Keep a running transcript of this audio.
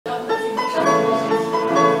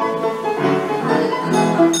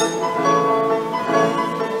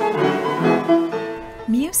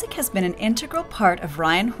has been an integral part of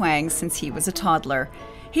Ryan Huang since he was a toddler.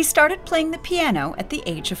 He started playing the piano at the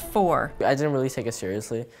age of 4. I didn't really take it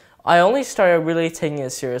seriously. I only started really taking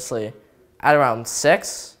it seriously at around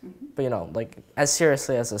 6, but you know, like as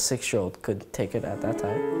seriously as a 6-year-old could take it at that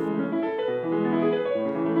time.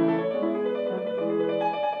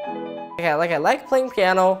 Okay, I like playing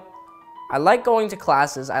piano, I like going to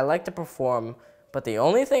classes, I like to perform, but the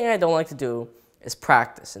only thing I don't like to do is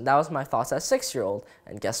practice. And that was my thoughts as a 6-year-old.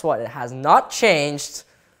 And guess what? It has not changed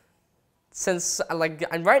since,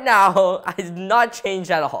 and right now, I did not change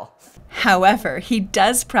at all. However, he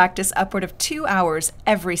does practice upward of 2 hours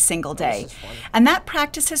every single day. And that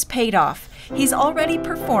practice has paid off. He's already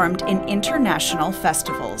performed in international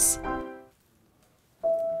festivals.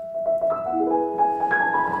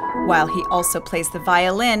 While he also plays the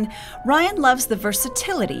violin, Ryan loves the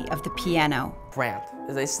versatility of the piano. Brand.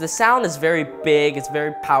 The sound is very big, it's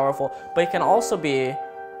very powerful, but it can also be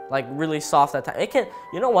like really soft at times. It can,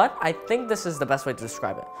 you know what? I think this is the best way to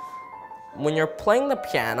describe it. When you're playing the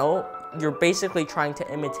piano, you're basically trying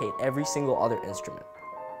to imitate every single other instrument,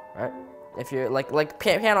 right? If you're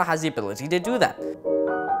piano has the ability to do that.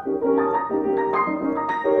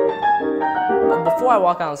 But before I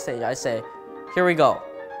walk on stage, I say, here we go.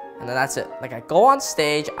 And then that's it. Like I go on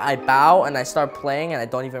stage, I bow, and I start playing, and I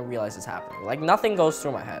don't even realize it's happening. Like nothing goes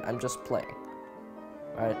through my head. I'm just playing,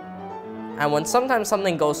 right? And when sometimes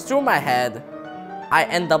something goes through my head, I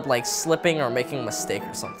end up like slipping or making a mistake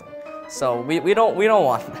or something. So we don't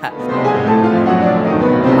want that.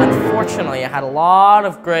 Unfortunately, I had a lot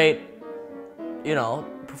of great, you know,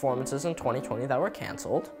 performances in 2020 that were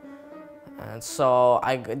canceled. And so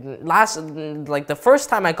the first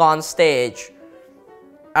time I got on stage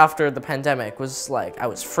after the pandemic was like, I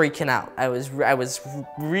was freaking out. I was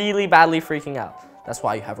really badly freaking out. That's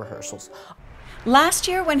why you have rehearsals. Last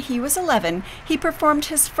year, when he was 11, he performed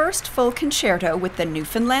his first full concerto with the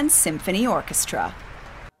Newfoundland Symphony Orchestra.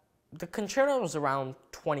 The concerto was around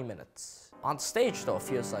 20 minutes. On stage, though, it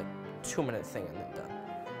feels like a 2-minute thing and then done.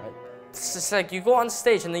 Right? It's just like you go on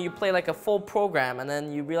stage and then you play like a full program and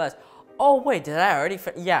then you realize, oh wait, did I already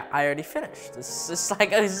finish? Yeah, I already finished. It's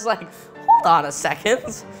like, hold on a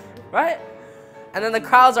second, right? And then the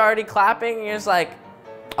crowd's already clapping and you're just like,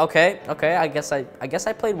 okay, I guess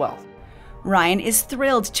I played well. Ryan is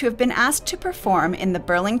thrilled to have been asked to perform in the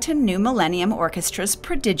Burlington New Millennium Orchestra's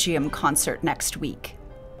Prodigiem concert next week.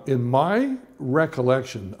 In my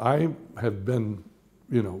recollection, I have been,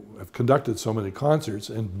 I've conducted so many concerts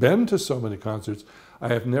and been to so many concerts, I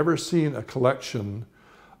have never seen a collection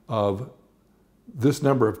of this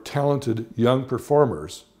number of talented young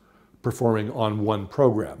performers performing on one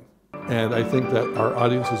program. And I think that our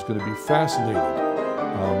audience is going to be fascinated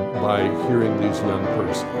by hearing these young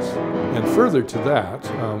persons. And further to that,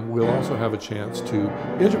 we'll also have a chance to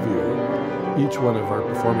interview each one of our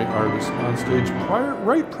performing artists on stage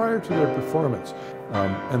right prior to their performance.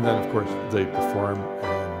 And then, of course, they perform,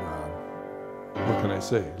 and what can I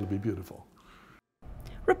say? It'll be beautiful.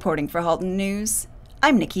 Reporting for Halton News,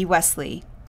 I'm Nikki Wesley.